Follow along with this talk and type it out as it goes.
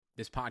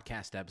This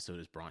podcast episode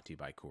is brought to you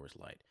by Coors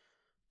Light.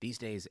 These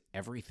days,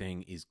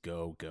 everything is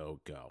go, go,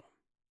 go.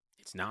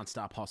 It's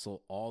nonstop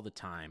hustle all the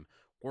time.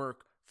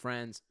 Work,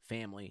 friends,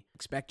 family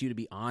expect you to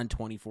be on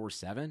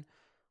 24/7.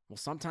 Well,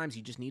 sometimes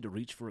you just need to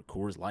reach for a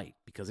Coors Light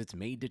because it's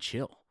made to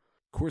chill.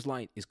 Coors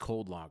Light is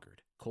cold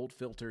lagered, cold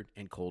filtered,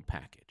 and cold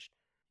packaged.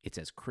 It's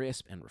as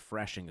crisp and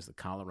refreshing as the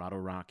Colorado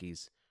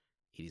Rockies.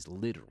 It is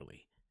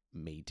literally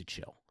made to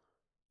chill.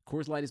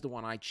 Coors Light is the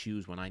one I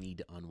choose when I need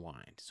to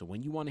unwind. So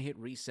when you want to hit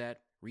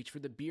reset, reach for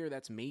the beer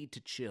that's made to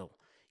chill.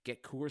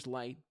 Get Coors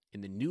Light in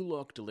the new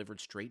look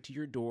delivered straight to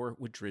your door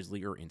with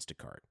Drizzly or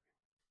Instacart.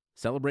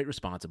 Celebrate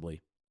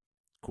responsibly.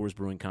 Coors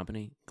Brewing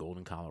Company,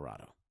 Golden,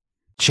 Colorado.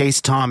 The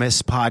Chase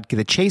Thomas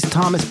podcast.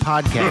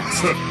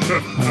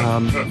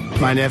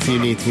 My nephew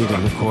needs me to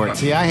record.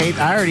 See, I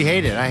already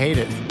hate it. I hate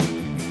it.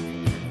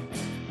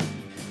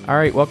 All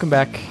right, welcome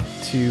back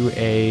to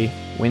a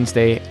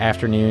Wednesday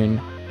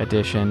afternoon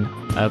edition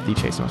of the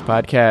Chase Thomas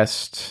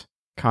podcast.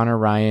 Conor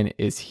Ryan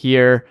is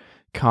here.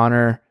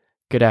 Conor,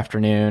 good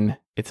afternoon.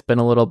 It's been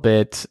a little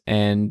bit,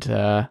 and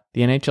the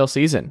NHL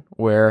season,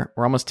 where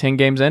we're almost 10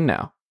 games in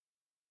now.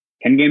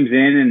 10 games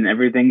in, and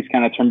everything's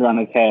kind of turned on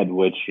its head,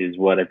 which is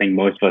what I think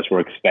most of us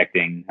were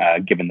expecting,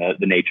 given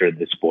the nature of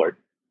the sport.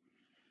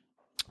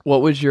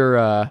 What was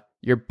your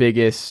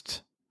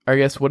biggest, I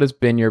guess, what has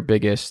been your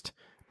biggest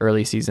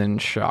early season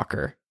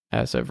shocker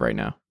as of right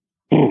now?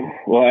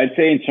 Well, I'd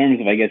say in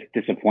terms of, I guess,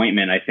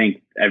 disappointment, I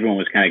think everyone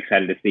was kind of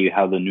excited to see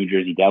how the New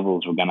Jersey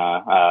Devils were going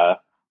to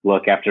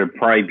look after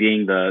probably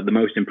being the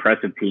most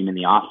impressive team in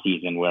the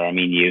offseason, where, I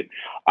mean, you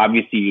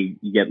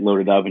get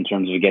loaded up in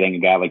terms of getting a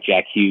guy like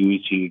Jack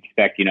Hughes, who you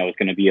expect, is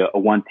going to be a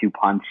 1-2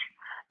 punch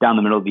down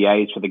the middle of the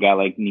ice with a guy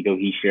like Nico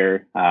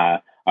Hischier.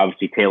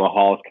 Obviously, Taylor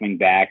Hall is coming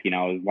back, his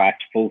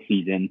last full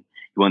season.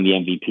 He won the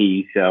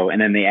MVP. So, and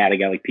then they add a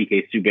guy like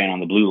PK Subban on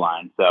the blue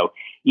line. So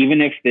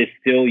even if there's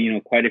still,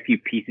 quite a few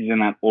pieces in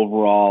that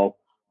overall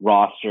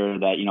roster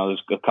that,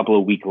 there's a couple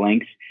of weak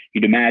links,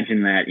 you'd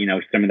imagine that,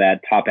 some of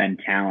that top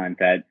end talent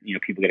that,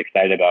 people get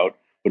excited about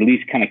would at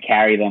least kind of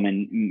carry them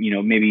and,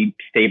 maybe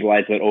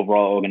stabilize that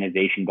overall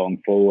organization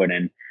going forward.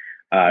 And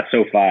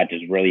so far it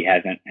just really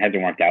hasn't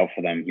worked out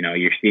for them.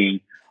 You're seeing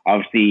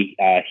obviously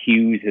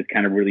Hughes has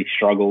kind of really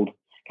struggled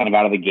kind of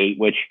out of the gate,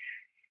 which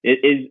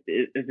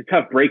it's a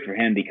tough break for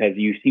him because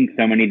you've seen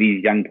so many of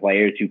these young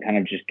players who kind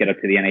of just get up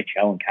to the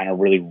NHL and kind of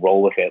really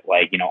roll with it,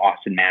 like,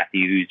 Austin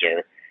Matthews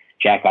or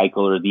Jack Eichel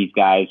or these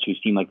guys who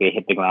seem like they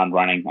hit the ground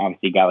running.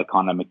 Obviously, a guy like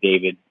Conor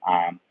McDavid.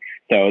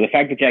 So the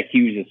fact that Jack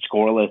Hughes is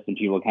scoreless and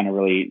people are kind of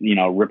really,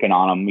 ripping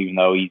on him, even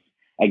though he's,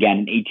 again,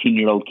 an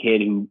 18-year-old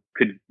kid who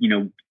could,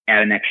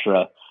 add an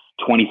extra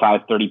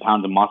 25, 30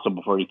 pounds of muscle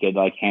before he could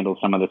handle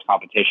some of this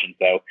competition.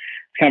 So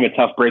it's kind of a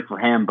tough break for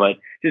him, but it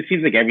just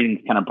seems like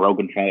everything's kind of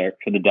broken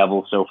for the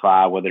Devils so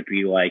far, whether it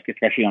be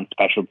especially on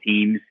special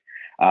teams.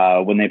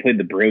 When they played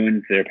the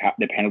Bruins, their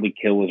penalty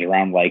kill was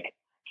around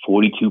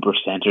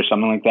 42% or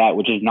something like that,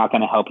 which is not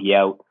going to help you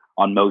out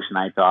on most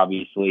nights,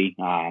 obviously.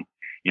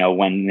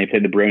 When they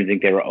played the Bruins, I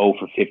think they were 0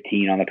 for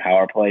 15 on the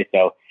power play.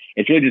 So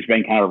it's really just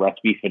been kind of a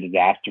recipe for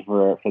disaster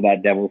for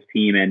that Devils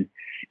team. And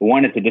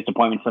one, it's a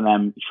disappointment for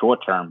them short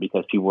term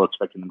because people were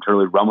expecting them to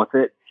really run with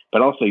it.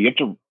 But also you have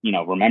to,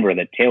 remember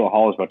that Taylor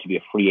Hall is about to be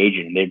a free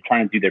agent, and they're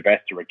trying to do their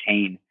best to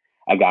retain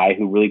a guy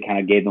who really kind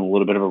of gave them a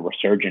little bit of a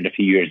resurgence a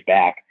few years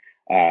back.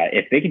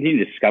 If they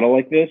continue to scuttle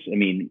like this, I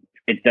mean,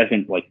 it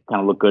doesn't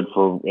kind of look good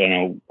for,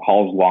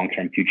 Hall's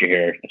long-term future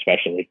here,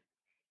 especially.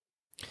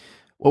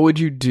 What would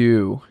you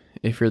do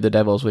if you're the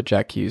Devils with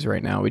Jack Hughes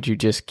right now? Would you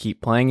just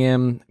keep playing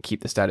him,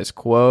 keep the status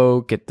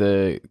quo, get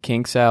the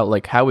kinks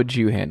out? How would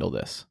you handle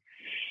this?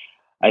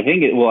 I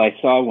think, I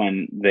saw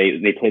when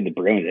they played the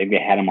Bruins, I think they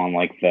had him on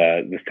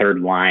the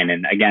third line.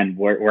 And again,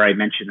 where I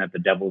mentioned that the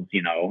Devils,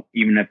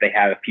 even if they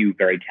have a few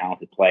very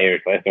talented players,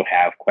 they also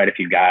have quite a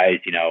few guys,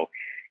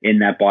 in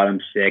that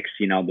bottom six,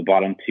 the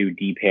bottom two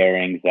D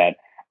pairings that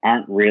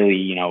aren't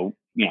really,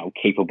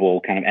 capable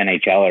kind of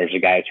NHLers or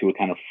guys who are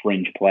kind of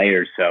fringe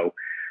players. So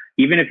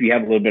even if you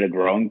have a little bit of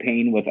growing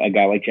pain with a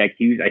guy like Jack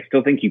Hughes, I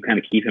still think you kind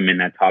of keep him in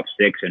that top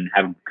six and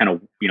have him kind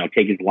of,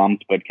 take his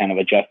lumps, but kind of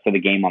adjust to the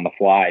game on the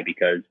fly,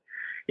 because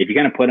if you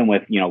kind of put him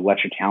with,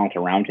 lesser talent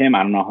around him,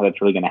 I don't know how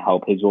that's really going to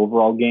help his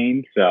overall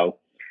game. So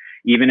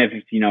even if,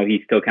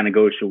 he still kind of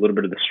goes through a little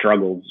bit of the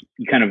struggles,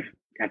 you kind of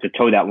have to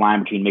toe that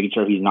line between making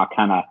sure he's not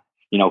kind of,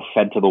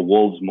 fed to the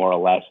wolves more or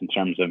less in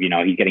terms of,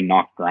 he's getting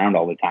knocked around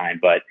all the time.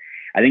 But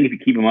I think if you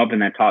keep him up in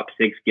that top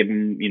six, give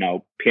him,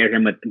 pair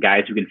him with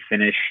guys who can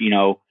finish,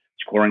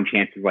 scoring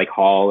chances like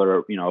Hall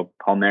or,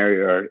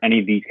 Palmieri or any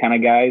of these kind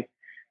of guys,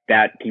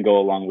 that can go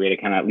a long way to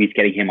kind of at least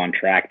getting him on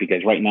track.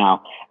 Because right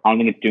now, I don't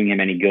think it's doing him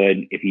any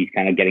good if he's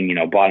kind of getting,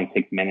 bottom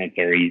 6 minutes,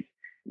 or he's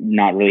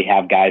not really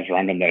have guys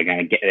around him that are going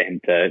to get him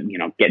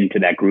to, get into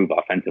that groove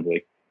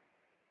offensively.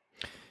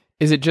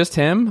 Is it just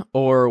him,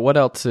 or what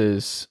else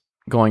is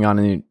going on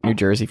in New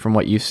Jersey from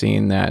what you've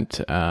seen that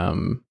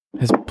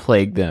has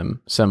plagued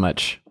them so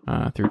much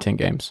through 10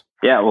 games?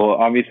 Yeah, well,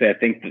 obviously, I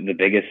think the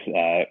biggest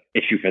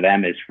issue for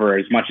them is, for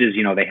as much as,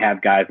 they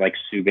have guys like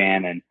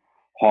Subban and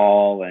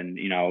Hall and,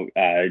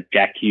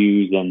 Jack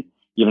Hughes and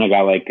even a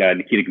guy like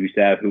Nikita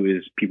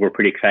Gusev, people were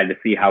pretty excited to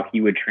see how he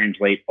would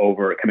translate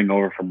coming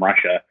over from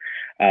Russia,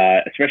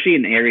 especially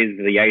in areas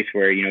of the ice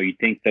where, you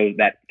think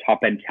that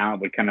top end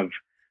talent would kind of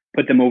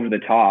put them over the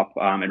top.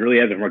 It really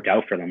hasn't worked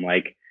out for them.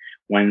 Like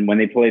when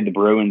they played the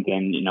Bruins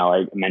and,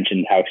 I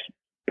mentioned how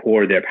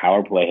poor their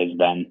power play has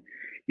been.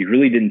 You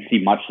really didn't see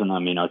much from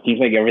them. It seems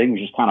like everything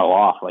was just kind of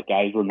off. Like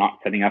guys were not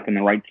setting up in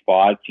the right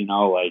spots,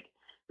 like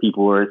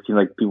people were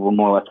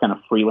more or less kind of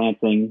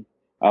freelancing,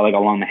 like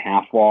along the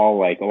half wall.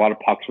 Like a lot of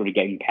pucks were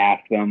getting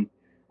past them.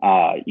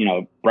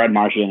 Brad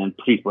Marchand and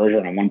Pete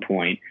Bergeron at one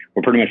point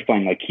were pretty much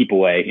playing like keep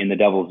away in the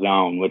Devil's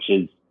zone, which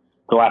is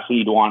the last thing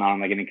you'd want on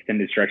like an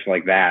extended stretch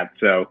like that.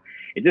 So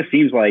it just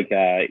seems like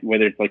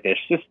whether it's like their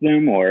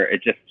system or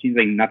it just seems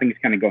like nothing's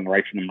kind of going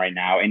right for them right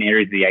now in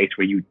areas of the ice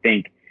where you'd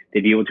think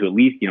they'd be able to at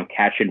least,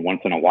 catch in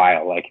once in a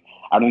while. Like,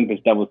 I don't think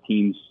this Devils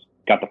team's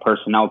got the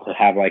personnel to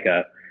have like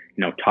a,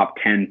 top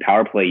 10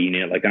 power play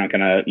unit. Like, they're not going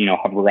to,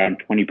 hover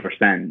around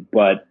 20%.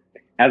 But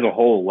as a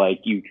whole,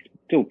 like, you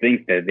still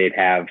think that they'd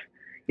have,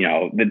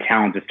 the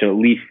talent just to at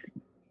least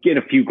get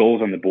a few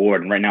goals on the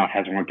board. And right now it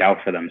hasn't worked out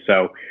for them.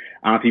 So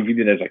I don't know if you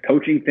view it as a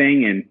coaching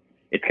thing. And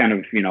it's kind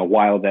of,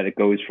 wild that it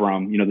goes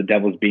from, the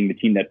Devils being the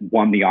team that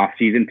won the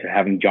offseason to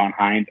having John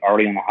Hines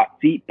already on the hot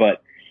seat.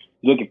 But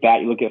you look at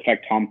that, you look at the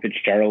fact Tom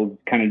Fitzgerald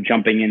kind of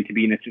jumping in to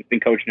be an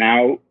assistant coach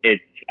now.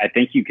 I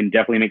think you can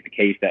definitely make the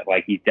case that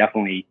like he's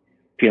definitely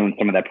feeling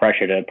some of that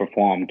pressure to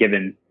perform,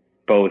 given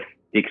both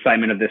the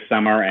excitement of this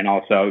summer and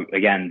also,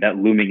 again, that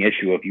looming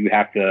issue of you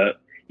have to,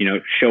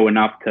 show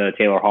enough to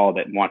Taylor Hall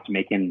that wants to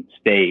make him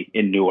stay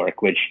in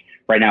Newark, which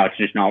right now it's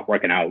just not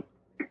working out.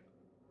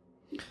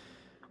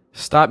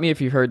 Stop me if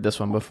you've heard this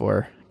one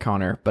before,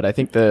 Connor, but I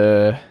think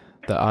the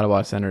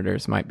Ottawa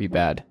Senators might be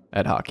bad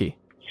at hockey.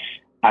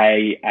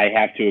 I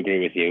have to agree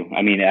with you.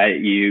 I mean,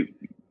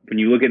 when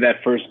you look at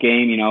that first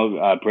game,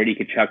 Brady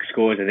Tkachuk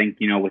scores, I think,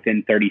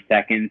 within 30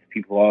 seconds,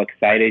 people are all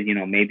excited,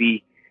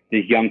 maybe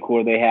this young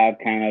core they have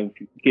kind of,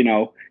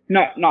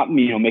 not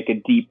make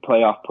a deep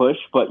playoff push,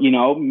 but,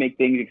 make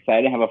things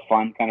exciting, have a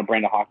fun kind of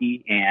brand of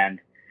hockey. And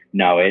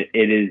no, it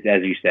is,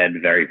 as you said,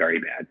 very, very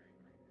bad.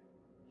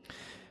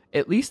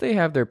 At least they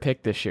have their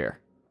pick this year.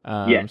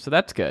 Yeah. So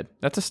that's good.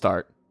 That's a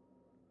start.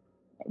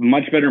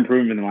 Much better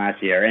improvement than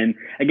last year. And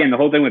again, the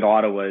whole thing with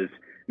Ottawa is,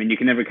 you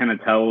can never kind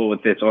of tell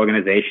with this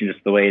organization,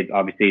 just the way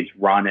obviously it's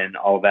run and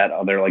all that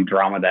other like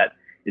drama that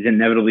is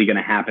inevitably going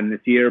to happen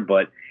this year.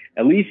 But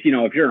at least,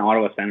 if you're an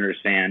Ottawa Senators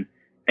fan,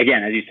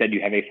 again, as you said,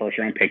 you have a first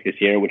round pick this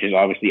year, which is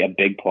obviously a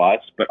big plus,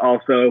 but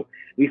also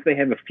at least they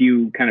have a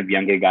few kind of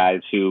younger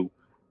guys who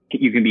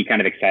you can be kind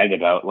of excited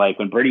about. Like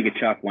when Brady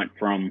Tkachuk went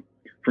from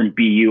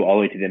BU all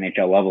the way to the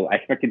NHL level, I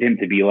expected him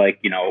to be like,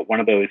 one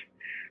of those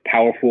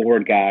power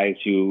forward guys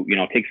who,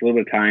 takes a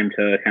little bit of time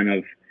to kind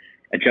of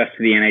adjust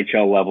to the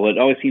NHL level. It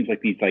always seems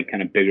like these like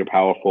kind of bigger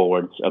power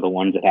forwards are the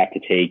ones that have to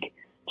take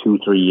 2-3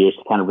 years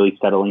to kind of really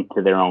settle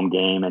into their own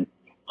game. And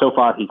so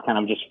far he's kind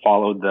of just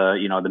followed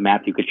the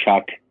Matthew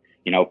Tkachuk,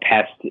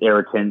 pest,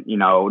 irritant,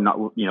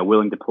 not,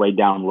 willing to play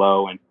down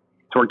low, and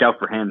it's worked out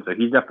for him. So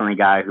he's definitely a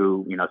guy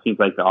who, seems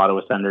like the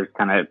Ottawa Senators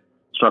kind of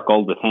struck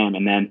gold with him.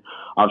 And then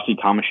obviously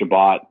Thomas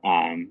Chabot,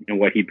 and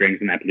what he brings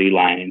in that blue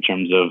line in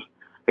terms of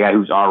a guy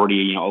who's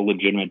already, a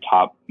legitimate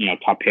top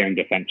pairing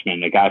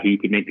defenseman, a guy who you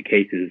could make the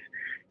cases,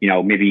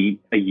 maybe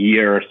a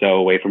year or so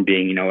away from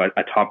being,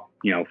 a top,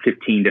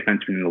 15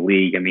 defenseman in the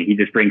league. I mean, he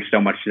just brings so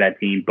much to that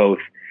team, both,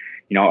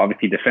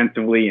 obviously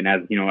defensively and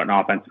as, an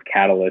offensive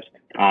catalyst.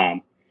 So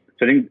I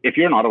think if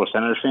you're an Ottawa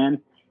Senators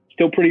fan,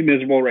 still pretty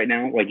miserable right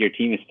now. Like your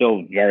team is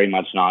still very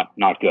much not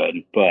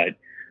good, but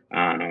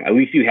at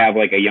least you have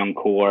like a young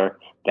core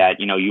that,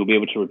 you'll be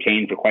able to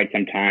retain for quite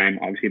some time.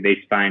 Obviously they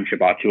signed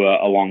Chabot to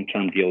a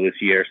long-term deal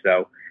this year.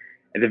 So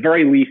at the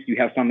very least, you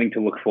have something to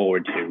look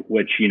forward to,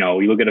 which, you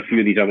look at a few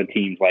of these other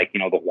teams like,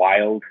 the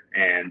Wild,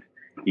 and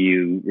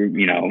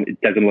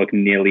it doesn't look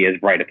nearly as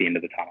bright at the end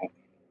of the tunnel.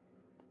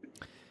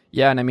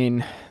 Yeah, and I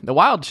mean, the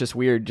Wild's just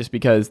weird just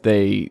because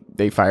they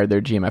fired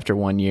their GM after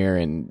 1 year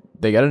and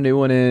they got a new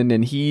one in,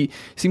 and he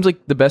seems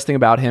like the best thing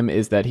about him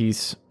is that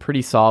he's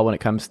pretty solid when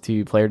it comes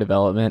to player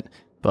development,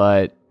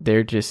 but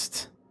they're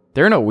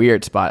in a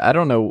weird spot. I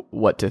don't know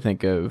what to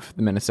think of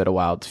the Minnesota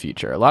Wild's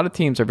future. A lot of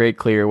teams are very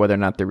clear whether or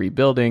not they're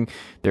rebuilding,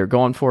 they're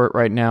going for it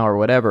right now or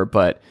whatever,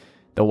 but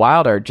the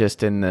Wild are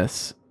just in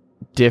this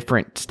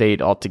different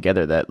state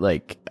altogether that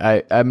like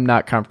I'm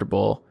not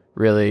comfortable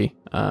really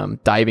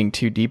diving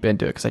too deep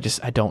into it because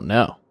I don't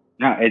know.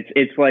 No,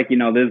 it's like,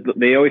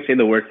 they always say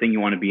the worst thing you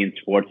want to be in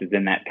sports is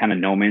in that kind of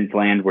no man's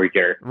land where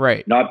you're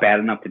right, not bad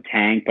enough to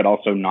tank, but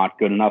also not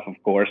good enough,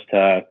 of course,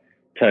 to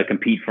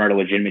compete for a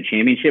legitimate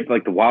championship.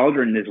 Like the Wild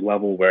are in this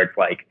level where it's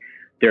like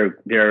they're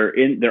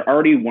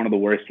already one of the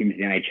worst teams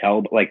in the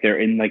NHL, but like they're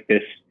in like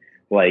this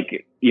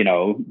like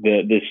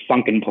this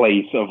sunken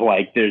place of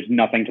like there's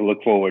nothing to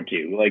look forward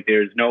to. Like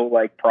there's no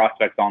like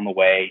prospects on the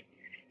way.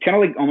 Kind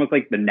of like almost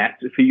like the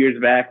Nets a few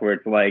years back, where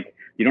it's like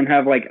you don't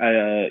have like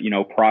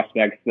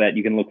prospects that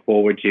you can look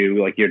forward to.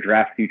 Like your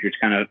draft future's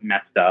kind of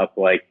messed up.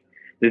 Like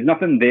there's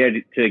nothing there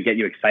to get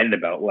you excited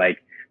about. Like,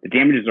 the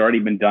damage has already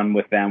been done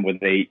with them, where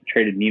they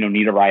traded Nino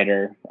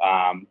Niederreiter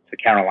to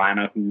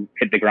Carolina, who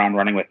hit the ground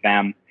running with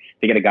them.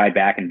 They get a guy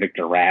back in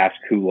Victor Rask,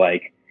 who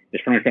like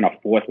has pretty much been a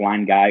fourth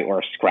line guy or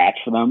a scratch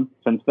for them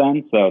since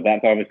then. So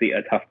that's obviously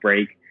a tough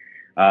break.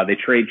 They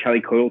trade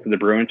Charlie Coyle to the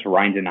Bruins for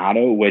Ryan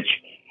Donato, which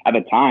at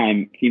the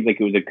time seems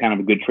like it was a kind of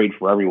a good trade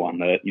for everyone.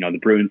 The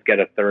Bruins get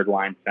a third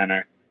line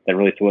center that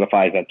really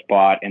solidifies that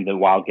spot, and the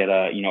Wild get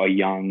a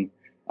young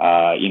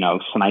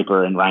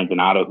sniper in Ryan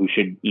Donato, who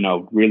should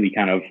really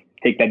kind of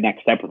take that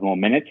next step with more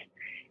minutes.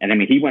 And I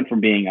mean, he went from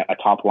being a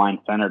top line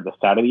center at the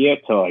start of the year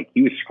to like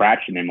he was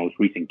scratching in the most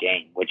recent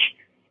game, which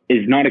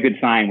is not a good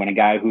sign when a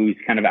guy who's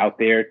kind of out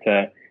there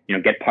to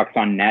get pucks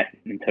on net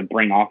and to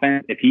bring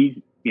offense, if he's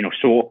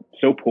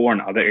so poor in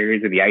other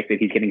areas of the ice that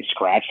he's getting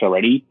scratched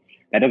already,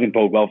 that doesn't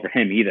bode well for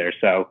him either.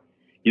 So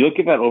you look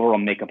at that overall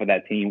makeup of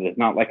that team. There's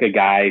not like a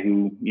guy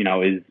who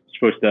is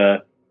supposed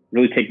to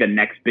really take that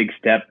next big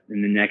step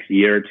in the next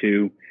year or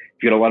two.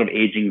 You got a lot of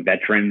aging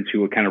veterans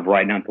who are kind of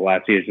riding out the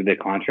last years of their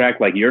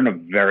contract. Like, you're in a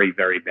very,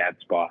 very bad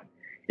spot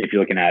if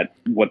you're looking at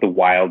what the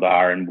Wild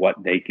are and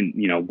what they can,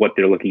 what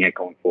they're looking at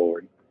going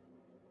forward.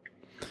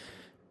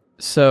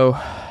 So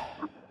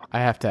I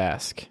have to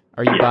ask,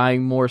 are you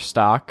buying more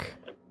stock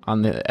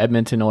on the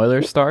Edmonton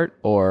Oilers start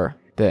or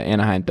the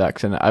Anaheim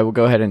Ducks? And I will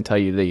go ahead and tell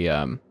you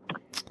the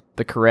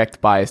correct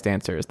biased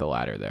answer is the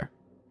latter there.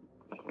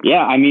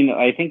 Yeah, I mean,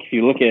 I think if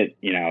you look at,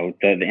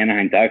 the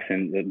Anaheim Ducks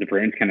and the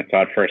Bruins kind of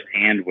saw it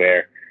firsthand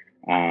where,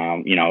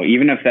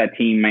 even if that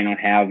team might not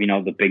have,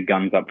 the big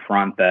guns up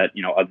front that,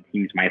 other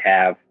teams might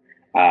have,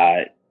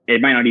 it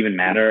might not even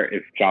matter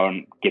if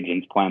John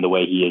Gibson's playing the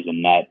way he is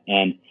in net.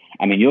 And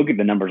I mean, you look at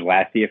the numbers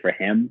last year for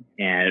him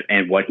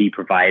and what he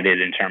provided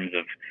in terms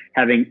of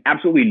having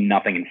absolutely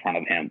nothing in front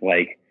of him.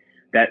 Like,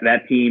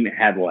 that team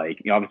had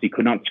obviously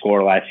could not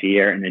score last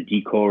year, and the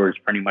decor is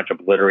pretty much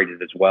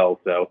obliterated as well.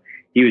 So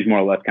he was more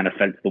or less kind of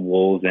fed to the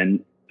wolves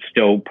and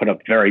still put up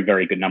very,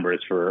 very good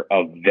numbers for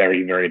a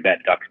very, very bad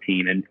Ducks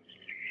team. And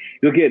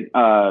look at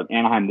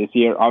Anaheim this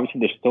year. Obviously,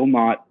 they still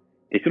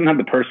don't have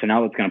the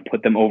personnel that's going to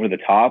put them over the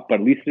top, but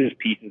at least there's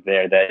pieces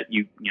there that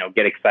you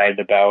get excited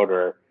about,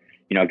 or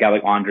a guy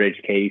like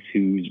Andrej Case,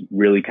 who's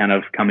really kind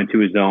of come into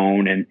his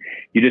own, and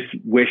you just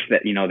wish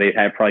that they'd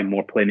have probably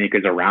more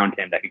playmakers around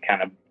him that could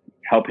kind of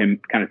help him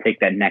kind of take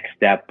that next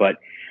step. But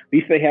at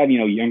least they have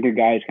younger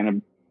guys kind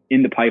of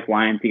in the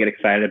pipeline to get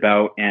excited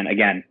about. And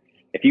again,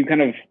 if you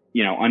kind of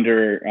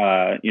under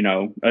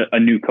a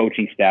new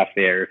coaching staff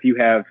there, if you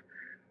have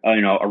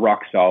a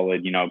rock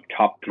solid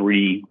top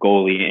 3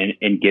 goalie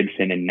in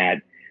Gibson and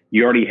net,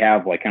 you already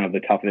have kind of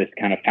the toughest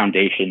kind of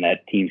foundation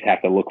that teams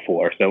have to look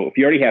for. So if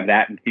you already have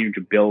that and continue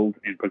to build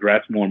and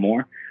progress more and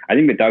more, I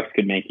think the Ducks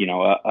could make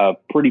a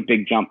pretty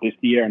big jump this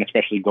year, and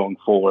especially going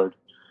forward.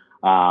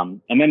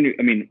 And then,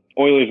 I mean,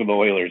 Oilers are the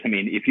Oilers. I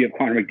mean, if you have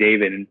Connor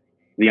McDavid and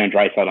Leon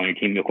Draisaitl on your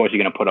team, of course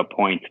you're going to put up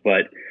points,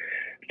 but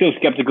still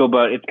skeptical.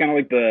 But it's kind of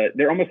like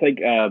they're almost like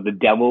the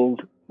Devils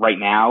right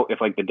now. If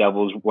the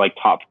Devils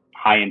top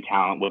high in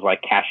talent was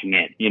cashing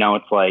in,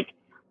 it's like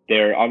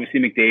they're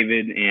obviously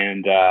McDavid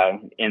and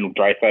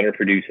Draisaitl are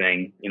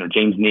producing.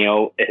 James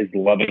Neal is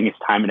loving his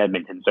time in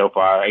Edmonton so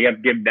far. I got to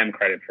give them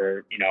credit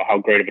for how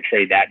great of a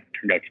trade that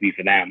turned out to be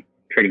for them,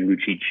 trading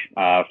Lucic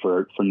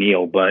for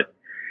Neal. But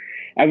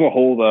as a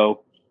whole,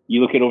 though,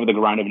 you look at over the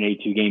round of an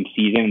 82-game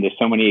season, there's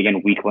so many,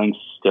 again, weak links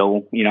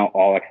still,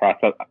 all across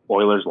the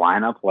Oilers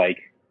lineup. I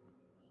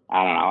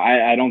don't know.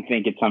 I don't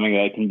think it's something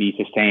that can be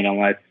sustained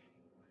unless,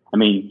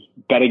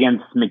 bet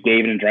against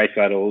McDavid and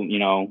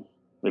Draisaitl,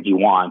 if you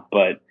want.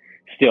 But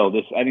still,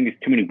 I think there's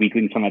too many weak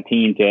links on that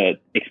team to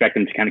expect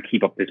them to kind of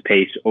keep up this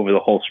pace over the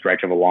whole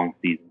stretch of a long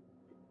season.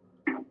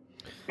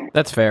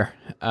 That's fair.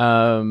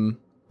 The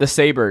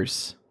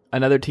Sabres,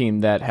 another team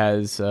that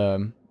has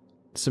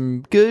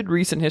some good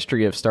recent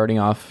history of starting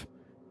off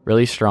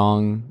really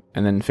strong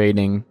and then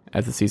fading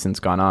as the season's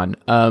gone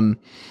on.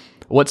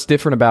 What's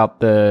different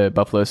about the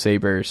Buffalo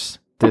Sabres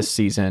this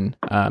season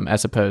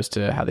as opposed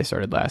to how they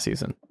started last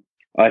season?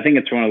 Well, I think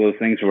it's one of those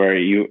things where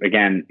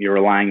you're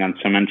relying on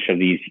so much of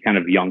these kind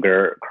of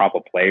younger crop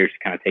of players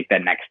to kind of take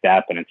that next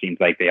step, and it seems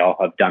like they all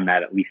have done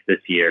that at least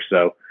this year.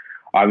 So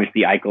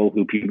obviously Eichel,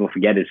 who people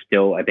forget is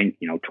still, I think,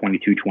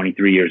 22,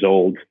 23 years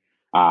old,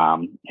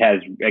 has,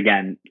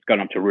 again,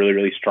 gotten up to a really,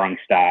 really strong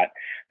start.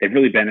 They've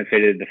really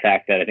benefited the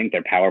fact that I think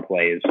their power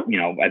play is,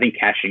 I think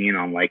cashing in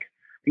on I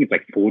think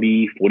it's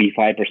 40,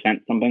 45%,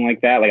 something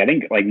like that. I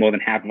think more than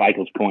half of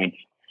Eichel's points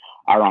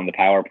are on the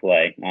power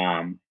play.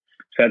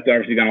 So that's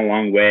obviously gone a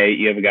long way.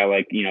 You have a guy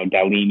like,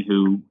 Dahlin,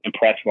 who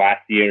impressed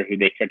last year, who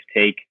they expect to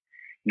take,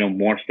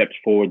 more steps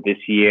forward this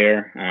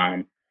year.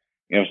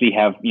 You obviously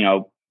have,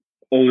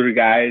 older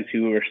guys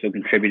who are still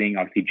contributing.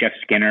 Obviously, Jeff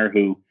Skinner,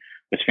 who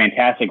was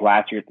fantastic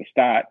last year at the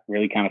start,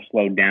 really kind of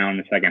slowed down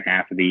the second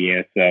half of the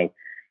year. So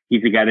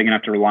he's a guy they're going to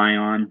have to rely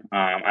on.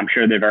 I'm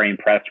sure they're very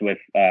impressed with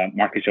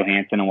Marcus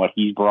Johansson and what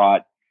he's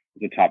brought.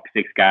 He's a top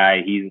 6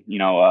 guy. He's,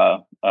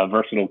 a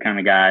versatile kind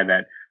of guy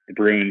that the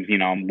Bruins,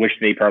 wish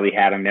they probably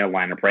had in their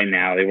lineup right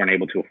now. They weren't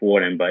able to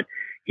afford him, but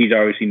he's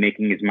obviously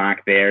making his mark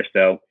there.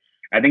 So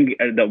I think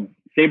the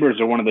Sabres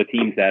are one of the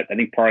teams that I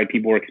think probably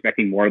people were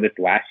expecting more of this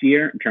last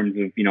year in terms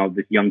of,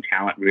 this young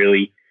talent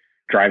really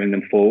driving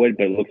them forward.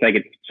 But it looks like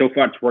so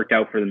far it's worked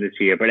out for them this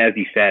year. But as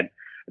you said,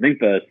 I think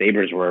the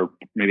Sabres were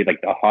maybe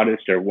like the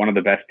hottest or one of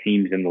the best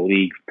teams in the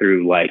league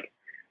through I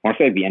want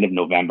to say the end of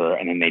November.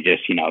 And then they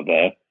just,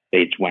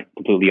 they just went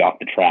completely off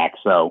the track.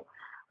 So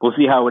we'll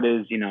see how it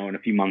is, in a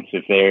few months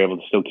if they're able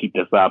to still keep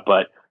this up.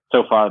 But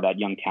so far that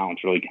young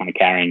talent's really kind of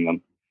carrying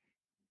them.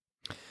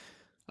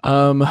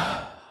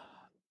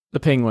 The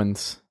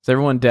Penguins. Is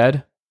everyone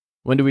dead?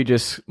 When do we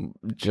just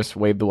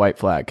wave the white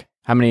flag?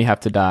 How many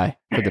have to die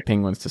for the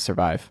Penguins to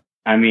survive?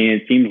 I mean,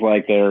 it seems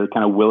like they're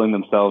kind of willing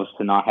themselves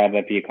to not have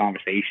that be a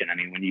conversation. I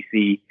mean, when you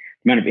see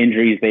the amount of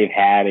injuries they've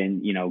had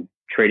and,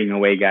 trading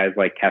away guys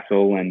like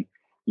Kessel and,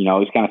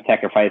 just kind of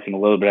sacrificing a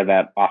little bit of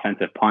that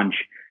offensive punch,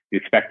 you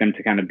expect them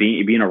to kind of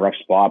be in a rough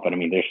spot. But I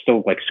mean, they're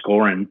still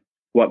scoring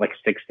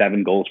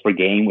 6-7 goals per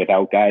game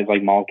without guys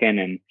like Malkin,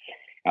 and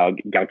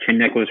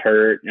Galchenyuk was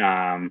hurt.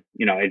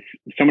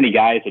 It's so many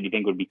guys that you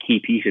think would be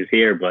key pieces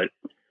here, but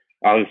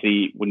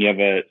obviously when you have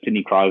a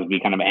Sidney Crosby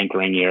kind of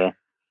anchoring your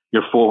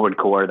forward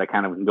core, that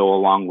kind of can go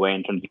a long way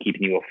in terms of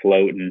keeping you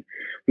afloat. And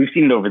we've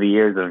seen it over the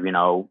years of,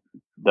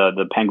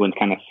 the Penguins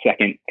kind of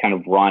second kind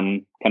of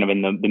run kind of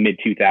in the mid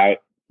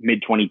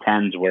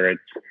 2010s where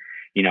it's,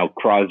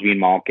 Crosby and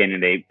Malkin,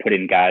 and they put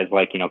in guys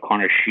like,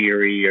 Conor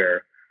Sheary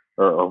or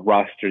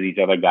Rust or these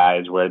other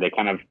guys where they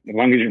kind of, as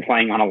long as you're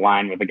playing on a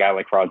line with a guy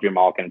like Crosby or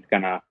Malkin,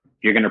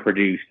 you're going to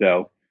produce.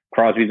 So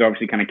Crosby's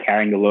obviously kind of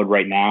carrying the load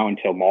right now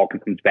until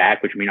Malkin comes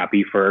back, which may not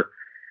be for,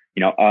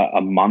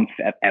 a month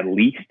at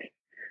least.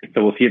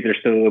 So we'll see if they're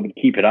still able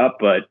to keep it up.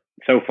 But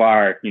so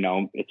far,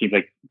 it seems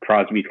like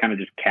Crosby's kind of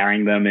just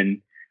carrying them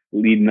and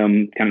leading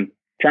them, kind of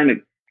trying to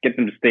get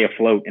them to stay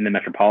afloat in the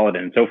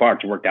Metropolitan. So far,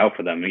 it's worked out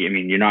for them. I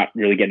mean, you're not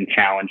really getting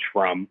challenged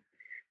from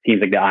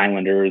teams like the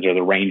Islanders or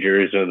the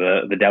Rangers or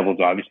the Devils,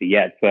 obviously,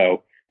 yet.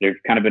 So they've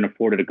kind of been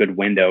afforded a good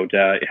window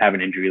to have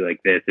an injury like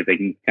this if they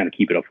can kind of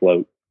keep it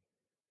afloat.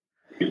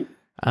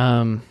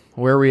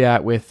 Where are we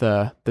at with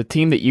the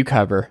team that you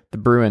cover, the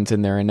Bruins,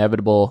 in their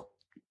inevitable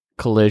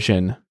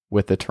collision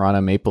with the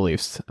Toronto Maple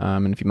Leafs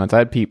in a few months? I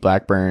had Pete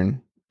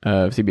Blackburn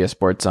of CBS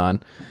Sports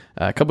on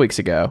a couple weeks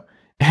ago,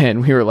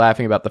 and we were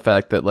laughing about the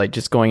fact that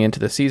just going into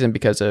the season,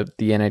 because of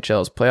the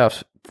NHL's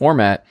playoffs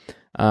format,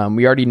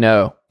 we already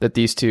know that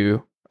these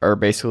two are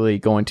basically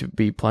going to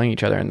be playing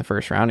each other in the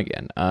first round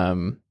again.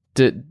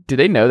 Do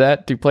they know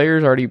that? Do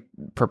players already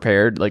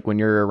prepared? When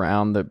you're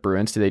around the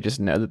Bruins, do they just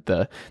know that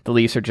the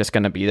Leafs are just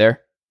going to be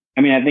there?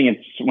 I mean, I think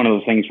it's one of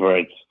those things where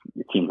it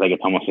seems like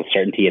it's almost a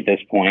certainty at this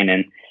point.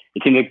 And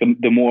it seems like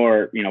the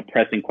more,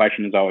 pressing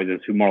question is always is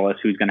more or less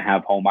who's going to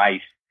have home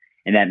ice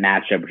in that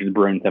matchup, which the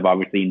Bruins have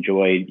obviously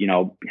enjoyed,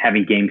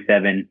 having Game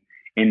 7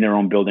 in their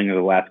own building over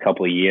the last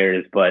couple of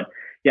years. But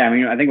yeah, I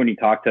mean, I think when you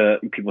talk to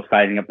people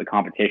sizing up the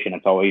competition,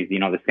 it's always,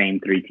 the same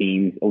three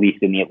teams, at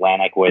least in the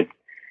Atlantic, with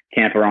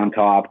Tampa on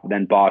top,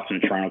 then Boston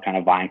and Toronto kind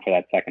of vying for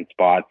that second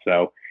spot.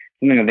 So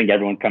something I think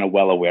everyone's kind of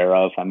well aware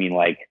of. I mean,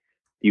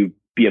 you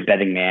be a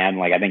betting man,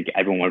 I think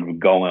everyone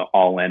would go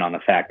all in on the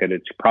fact that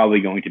it's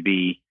probably going to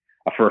be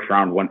a first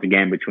round once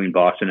again between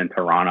Boston and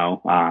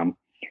Toronto.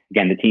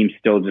 Again, the teams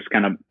still just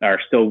kind of are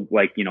still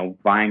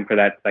vying for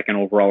that second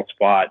overall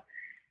spot.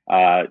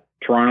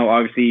 Toronto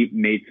obviously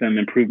made some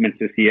improvements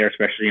this year,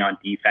 especially on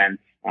defense,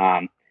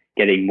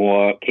 getting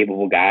more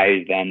capable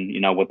guys than,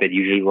 what they'd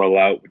usually roll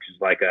out, which is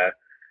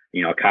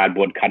a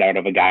cardboard cutout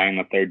of a guy in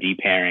the third D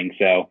pairing.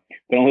 So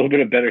they're in a little bit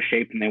of better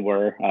shape than they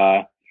were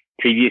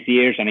previous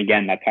years. And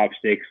again, that top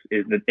six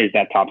is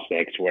that top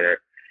six where,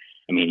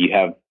 I mean, you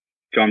have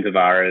John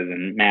Tavares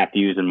and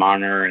Matthews and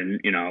Marner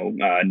and,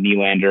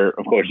 Nylander.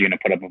 Of course, you're going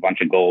to put up a bunch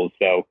of goals.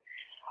 So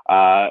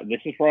this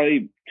is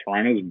probably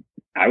Toronto's,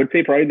 I would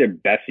say, probably their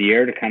best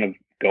year to kind of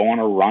go on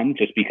a run,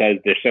 just because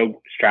they're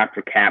so strapped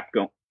for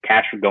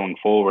cash for going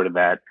forward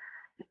that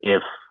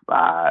if,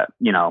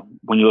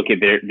 when you look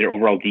at their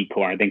overall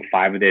decor, I think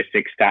 5 of their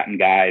 6 starting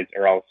guys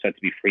are all set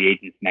to be free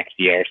agents next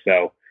year.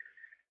 So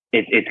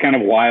it's kind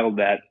of wild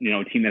that,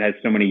 a team that has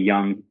so many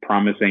young,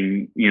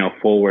 promising,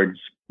 forwards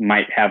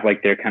might have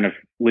their kind of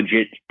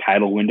legit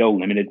title window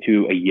limited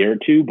to a year or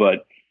two.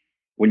 But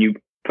when you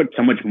put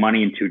so much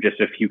money into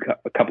just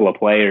a couple of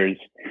players,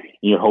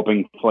 you're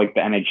hoping for the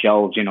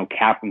NHL's,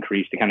 cap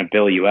increase to kind of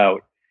bail you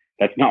out.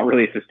 That's not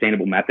really a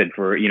sustainable method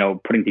for,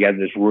 putting together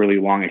this really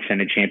long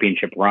extended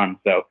championship run.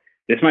 So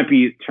this might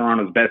be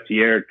Toronto's best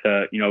year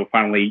to,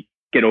 finally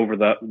get over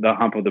the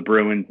hump of the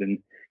Bruins and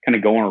kind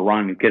of go on a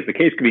run, because the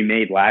case could be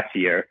made last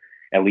year,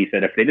 at least,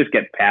 that if they just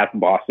get past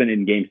Boston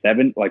in Game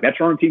 7, that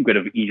Toronto team could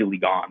have easily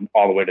gone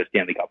all the way to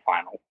Stanley Cup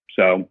final.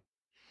 So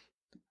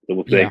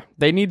we'll see. Yeah,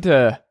 they need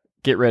to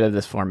get rid of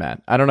this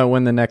format. I don't know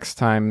when the next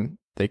time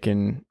they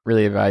can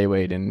really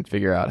evaluate and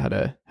figure out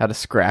how to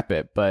scrap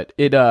it, but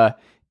it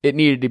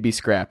needed to be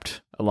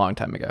scrapped a long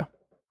time ago.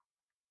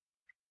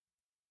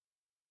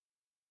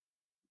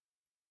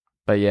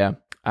 But yeah,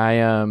 I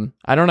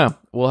don't know.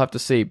 We'll have to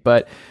see.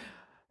 But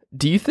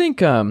Do you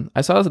think,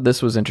 I saw that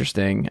this was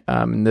interesting,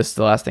 and this is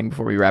the last thing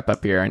before we wrap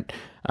up here,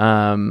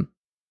 and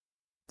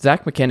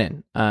Zach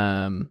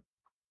McKinnon,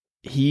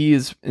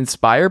 he's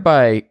inspired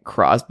by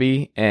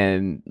Crosby,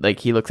 and like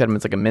he looks at him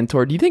as like a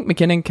mentor. Do you think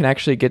McKinnon can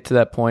actually get to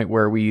that point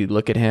where we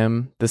look at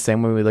him the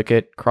same way we look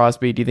at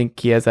Crosby? Do you think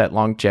he has that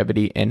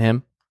longevity in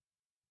him?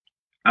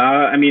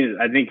 I mean,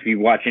 I think if you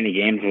watch any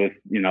games with,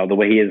 the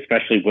way he is,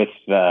 especially with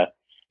the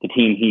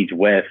team he's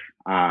with,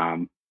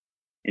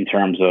 in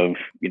terms of,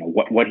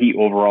 what he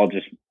overall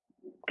just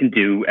can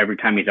do every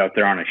time he's out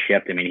there on a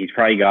shift. I mean, he's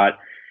right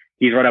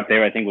up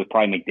there, I think, with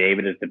probably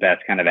McDavid as the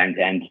best kind of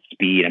end-to-end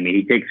speed. I mean,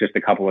 he takes just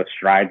a couple of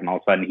strides and all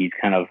of a sudden he's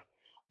kind of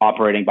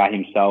operating by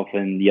himself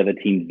in the other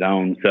team's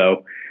zone.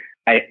 So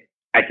I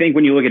think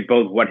when you look at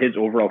both what his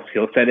overall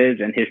skill set is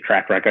and his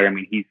track record, I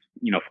mean, he's,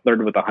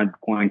 flirted with 100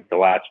 points the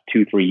last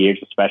 2-3 years,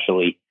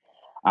 especially.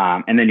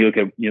 And then you look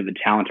at, the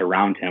talent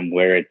around him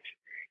where it's,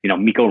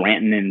 Mikko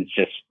Rantanen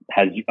just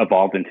has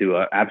evolved into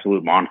an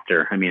absolute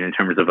monster. I mean, in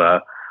terms of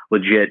a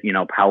legit,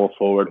 power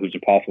forward who's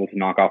impossible to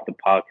knock off the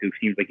puck, who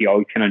seems like he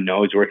always kind of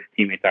knows where his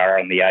teammates are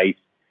on the ice.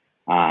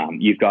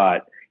 You've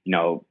got,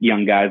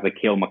 young guys like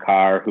Cale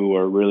Makar who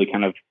are really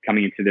kind of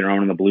coming into their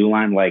own in the blue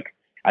line. Like,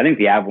 I think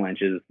the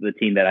Avalanche is the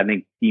team that I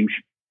think teams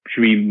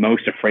should be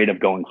most afraid of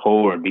going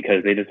forward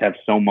because they just have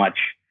so much,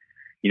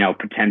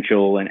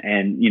 potential and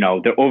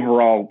their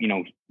overall,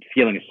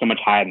 feeling is so much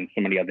higher than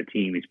so many other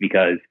teams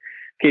because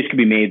case could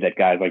be made that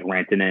guys like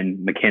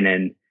Rantanen,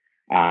 McKinnon,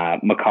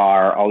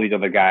 Makar, all these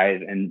other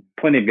guys, and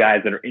plenty of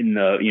guys that are in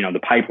the, the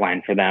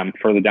pipeline for them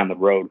further down the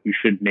road who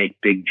should make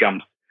big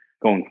jumps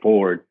going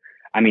forward.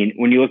 I mean,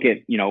 when you look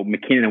at,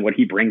 McKinnon and what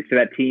he brings to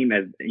that team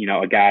as,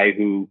 a guy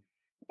who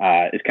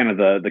is kind of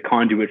the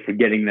conduit for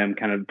getting them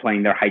kind of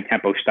playing their high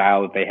tempo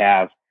style that they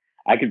have,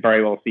 I could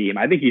very well see him.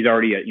 I think he's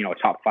already a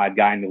top 5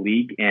 guy in the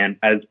league. And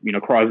as,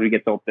 Crosby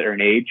gets up there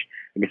in age,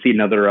 I can see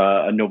another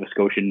a Nova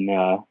Scotian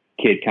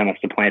kid kind of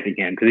supplanting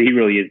him because he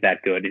really is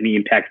that good and he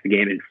impacts the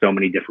game in so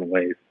many different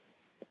ways.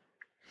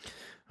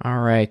 All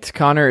right.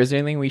 Conor, is there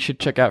anything we should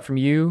check out from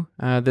you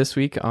this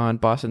week on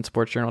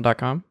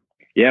bostonsportsjournal.com?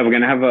 Yeah, we're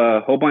going to have a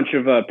whole bunch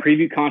of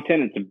preview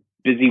content. It's a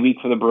busy week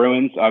for the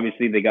Bruins.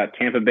 Obviously, they got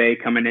Tampa Bay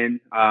coming in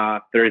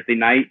Thursday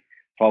night,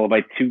 followed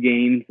by 2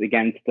 games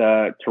against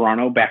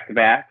Toronto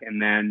back-to-back.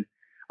 And then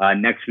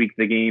next week,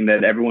 the game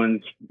that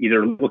everyone's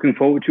either looking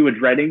forward to or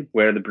dreading,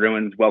 where the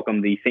Bruins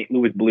welcome the St.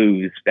 Louis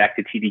Blues back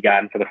to TD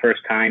Garden for the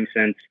first time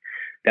since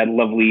that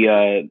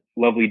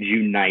lovely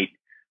June night,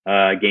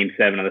 Game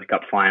 7 of the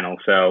Cup Final.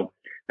 So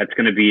that's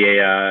going to be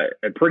a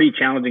pretty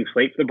challenging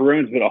slate for the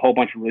Bruins, but a whole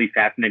bunch of really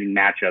fascinating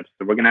matchups.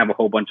 So we're going to have a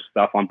whole bunch of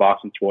stuff on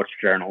Boston Sports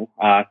Journal.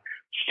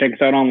 Check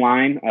us out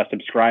online,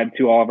 subscribe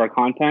to all of our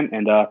content,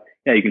 and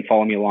you can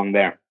follow me along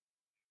there.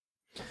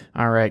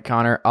 All right,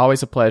 Conor,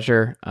 always a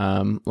pleasure.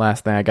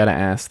 Last thing I got to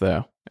ask,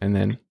 though, and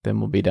then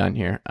we'll be done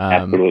here.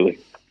 Absolutely.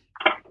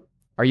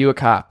 Are you a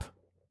cop?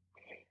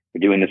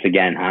 We're doing this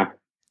again, huh?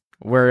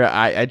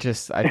 I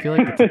feel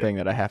like it's a thing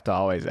that I have to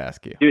always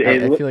ask you. Dude, I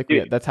feel like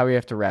that's how we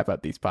have to wrap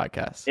up these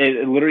podcasts.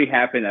 It literally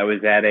happened. I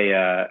was at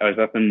I was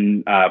up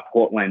in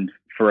Portland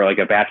for like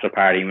a bachelor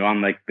party, and we were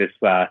on like this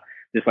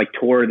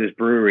tour of this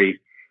brewery.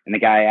 And the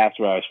guy asked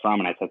where I was from,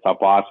 and I said South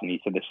Boston. He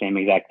said the same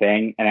exact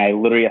thing, and I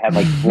literally had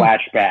like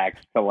flashbacks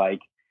to like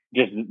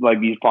just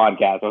like these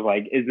podcasts. I was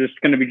like, "Is this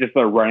going to be just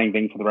a running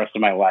thing for the rest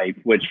of my life?"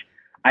 Which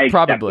I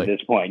probably accept at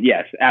this point.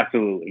 Yes,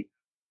 absolutely.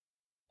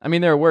 I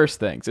mean, there are worse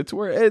things. It's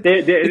all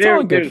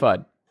in good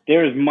fun.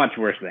 There's much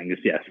worse things.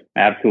 Yes,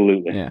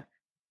 absolutely. Yeah,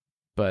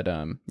 but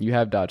you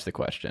have dodged the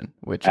question,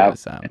 which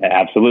is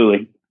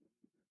absolutely.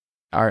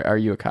 Are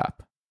you a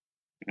cop?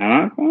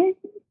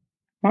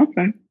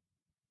 Okay.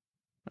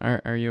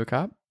 Are you a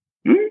cop?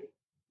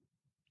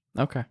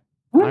 Mm-hmm. Okay.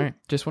 All right.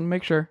 Just want to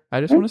make sure.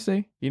 I just want to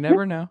see. You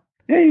never know.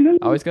 Yeah, you know.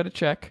 Always got to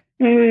check.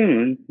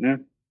 Yeah.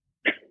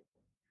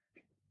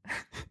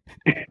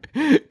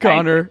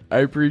 Conor, I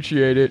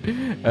appreciate it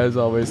as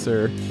always,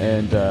 sir.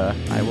 And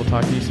I will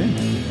talk to you soon.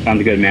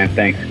 Sounds good, man.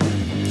 Thanks.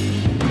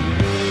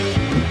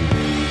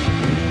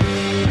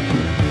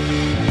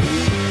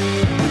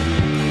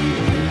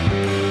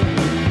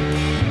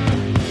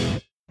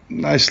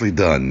 Nicely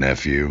done,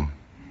 nephew.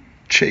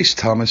 Chase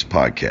Thomas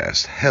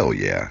Podcast. Hell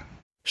yeah.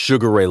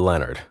 Sugar Ray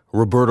Leonard,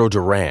 Roberto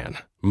Duran,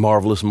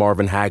 Marvelous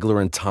Marvin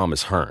Hagler, and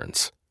Thomas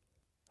Hearns.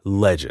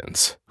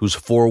 Legends, whose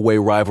 4-way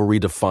rivalry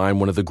defined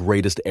one of the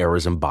greatest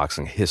eras in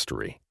boxing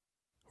history.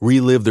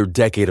 Relive their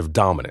decade of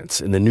dominance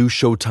in the new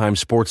Showtime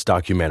sports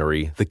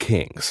documentary, The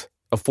Kings,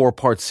 a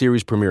 4-part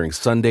series premiering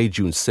Sunday,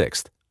 June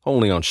 6th,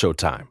 only on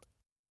Showtime.